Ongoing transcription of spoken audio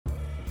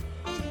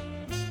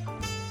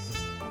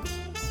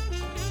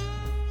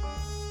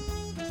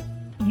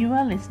You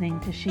are listening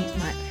to Sheep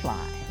Might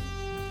Fly,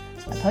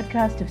 a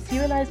podcast of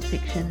serialised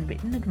fiction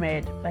written and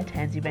read by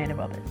Tansy Rayner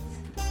Roberts.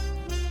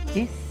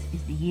 This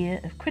is the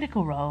year of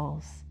Critical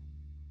Roles.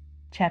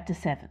 Chapter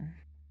 7,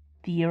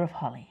 The Year of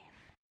Holly.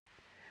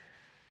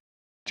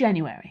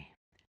 January,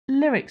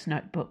 Lyrics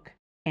Notebook,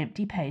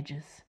 empty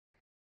pages.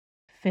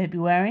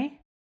 February,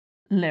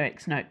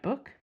 Lyrics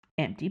Notebook,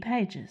 empty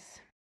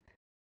pages.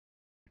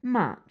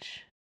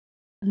 March,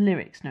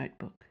 Lyrics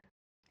Notebook,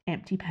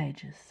 empty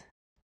pages.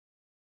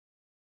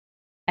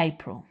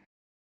 April.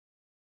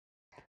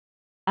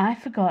 I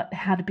forgot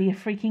how to be a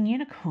freaking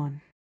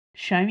unicorn.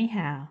 Show me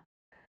how.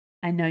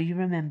 I know you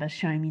remember.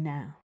 Show me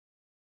now.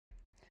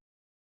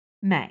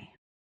 May.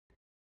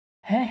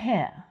 Her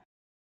hair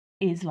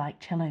is like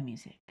cello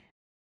music.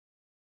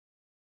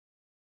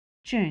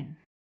 June.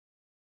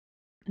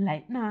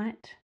 Late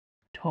night,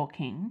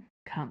 talking,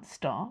 can't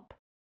stop.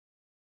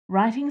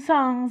 Writing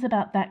songs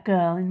about that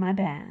girl in my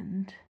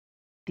band.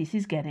 This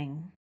is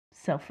getting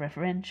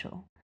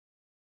self-referential.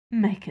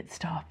 Make it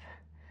stop.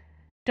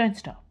 Don't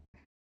stop.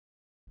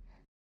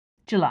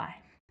 July.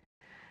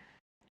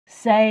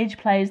 Sage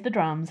Plays the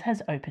Drums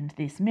has opened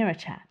this mirror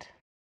chat.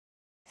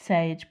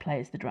 Sage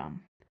plays the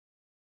drum.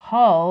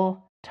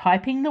 Hol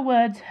typing the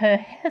words "her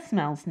hair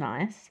smells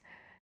nice"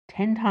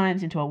 10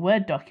 times into a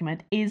Word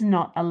document is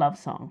not a love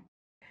song.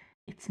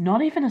 It's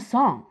not even a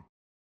song.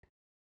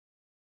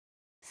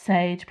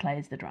 Sage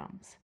plays the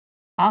drums.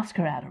 Ask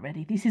her out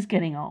already. This is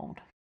getting old.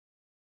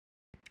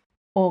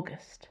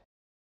 August.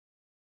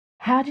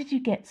 How did you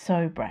get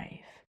so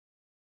brave?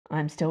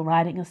 I'm still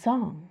writing a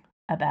song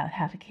about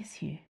how to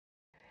kiss you.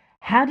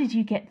 How did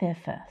you get there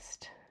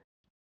first?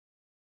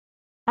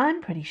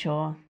 I'm pretty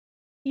sure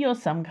you're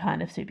some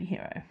kind of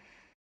superhero.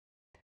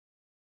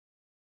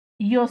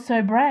 You're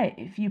so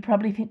brave, you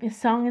probably think this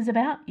song is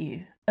about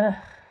you. Ugh.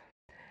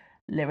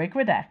 Lyric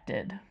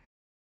redacted.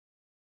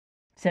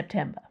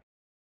 September.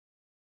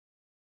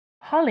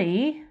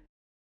 Holly?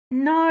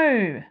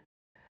 No.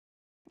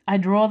 I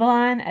draw the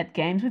line at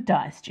games with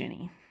dice,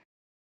 Junie.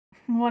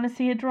 Want to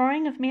see a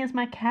drawing of me as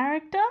my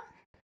character?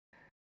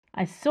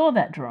 I saw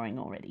that drawing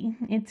already.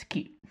 It's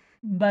cute,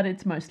 but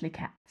it's mostly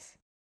cats.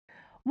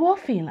 War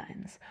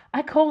felines.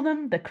 I call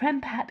them the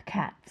Krempat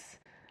cats.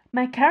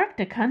 My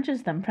character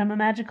conjures them from a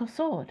magical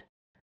sword.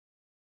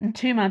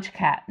 Too much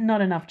cat,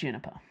 not enough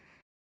juniper.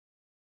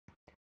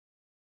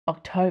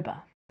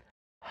 October.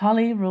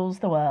 Holly Rules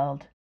the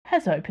World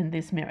has opened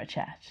this mirror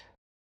chat.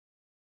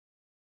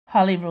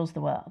 Holly Rules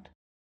the World.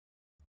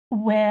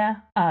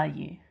 Where are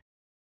you?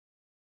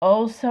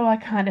 Also, I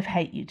kind of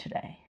hate you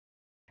today.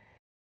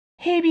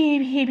 Hebe,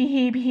 Hebe, Hebe,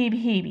 Hebe,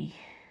 Hebe, Hebe.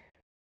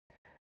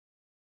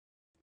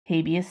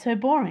 Hebe is so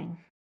boring.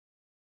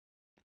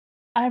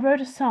 I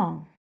wrote a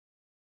song.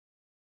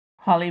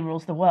 Holly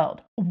Rules the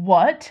World.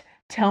 What?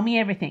 Tell me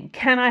everything.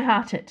 Can I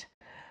heart it?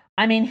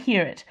 I mean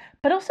hear it,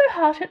 but also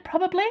heart it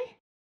probably?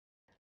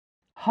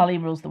 Holly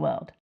Rules the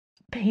World.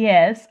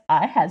 P.S.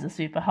 I has a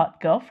super hot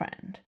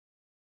girlfriend.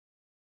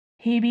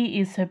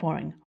 Hebe is so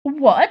boring.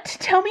 What?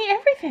 Tell me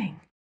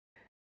everything.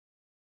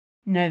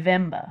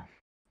 November.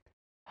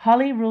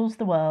 Holly Rules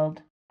the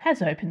World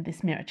has opened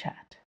this mirror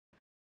chat.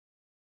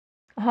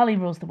 Holly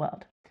Rules the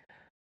World.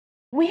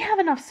 We have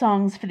enough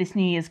songs for this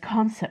New Year's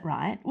concert,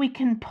 right? We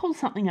can pull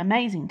something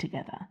amazing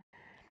together.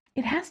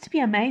 It has to be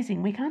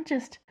amazing. We can't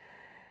just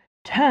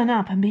turn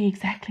up and be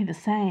exactly the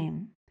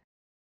same.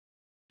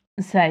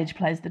 Sage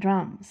plays the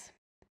drums.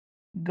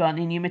 Got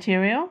any new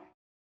material?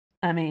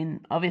 I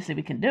mean, obviously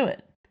we can do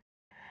it.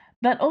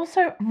 But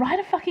also, write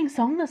a fucking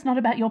song that's not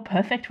about your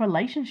perfect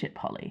relationship,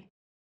 Holly.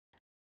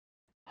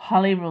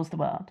 Holly Rules the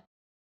World.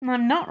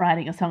 I'm not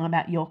writing a song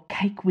about your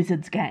cake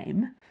wizard's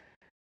game.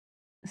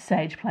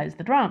 Sage plays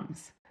the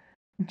drums.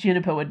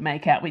 Juniper would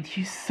make out with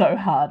you so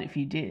hard if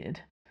you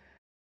did.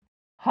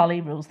 Holly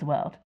Rules the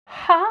World.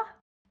 Huh?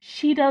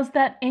 She does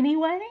that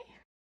anyway?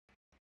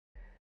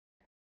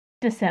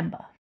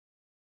 December.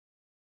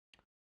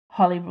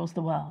 Holly Rules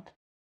the World.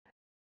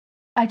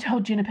 I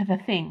told Juniper the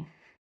thing.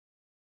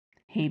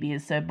 Hebe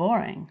is so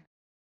boring.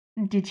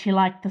 Did she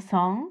like the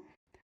song?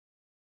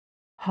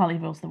 Holly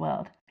Rules the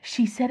World.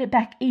 She said it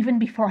back even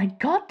before I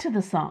got to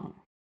the song.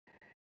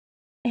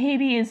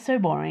 Hebe is so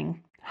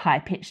boring.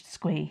 High-pitched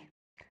squee.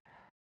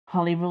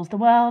 Holly Rules the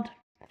World.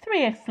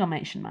 3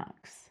 exclamation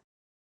marks.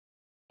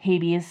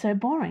 Hebe is so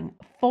boring.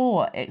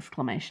 4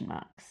 exclamation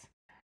marks.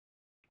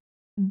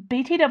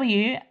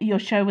 BTW, your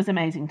show was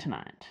amazing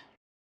tonight.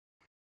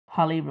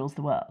 Holly Rules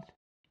the World.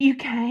 You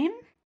came?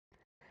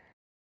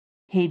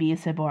 Hebe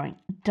is so boring.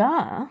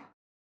 Duh.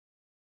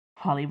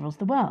 Holly Rules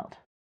the World.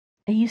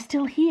 Are you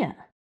still here?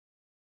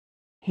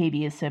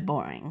 Hebe is so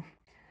boring.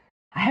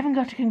 I haven't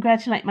got to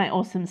congratulate my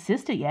awesome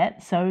sister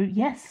yet, so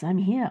yes, I'm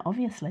here,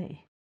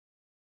 obviously.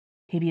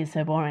 Hebe is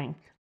so boring.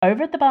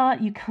 Over at the bar,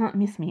 you can't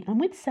miss me. I'm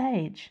with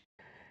Sage.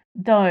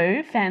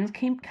 Though fans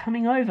keep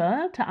coming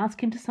over to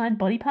ask him to sign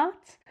body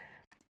parts,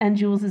 and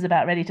Jules is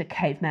about ready to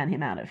caveman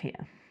him out of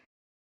here.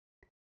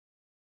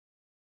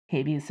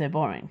 Hebe is so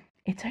boring.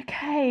 It's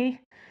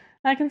okay.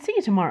 I can see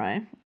you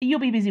tomorrow. You'll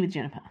be busy with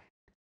Juniper.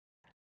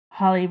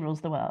 Holly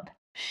Rules the World.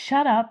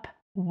 Shut up,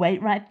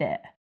 wait right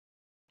there.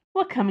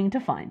 We're coming to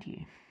find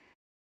you.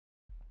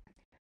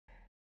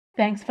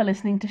 Thanks for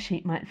listening to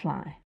Sheep Might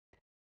Fly.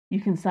 You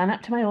can sign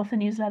up to my author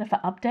newsletter for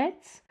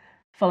updates,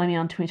 follow me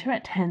on Twitter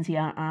at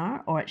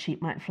TansyRR or at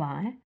Sheep Might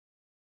Fly,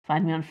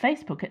 find me on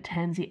Facebook at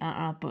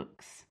TansyRR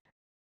Books.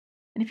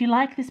 And if you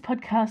like this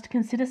podcast,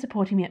 consider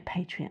supporting me at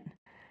Patreon,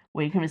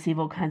 where you can receive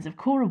all kinds of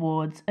cool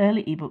rewards,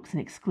 early ebooks,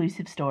 and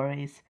exclusive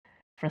stories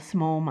for a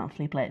small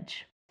monthly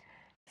pledge.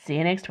 See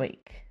you next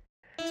week.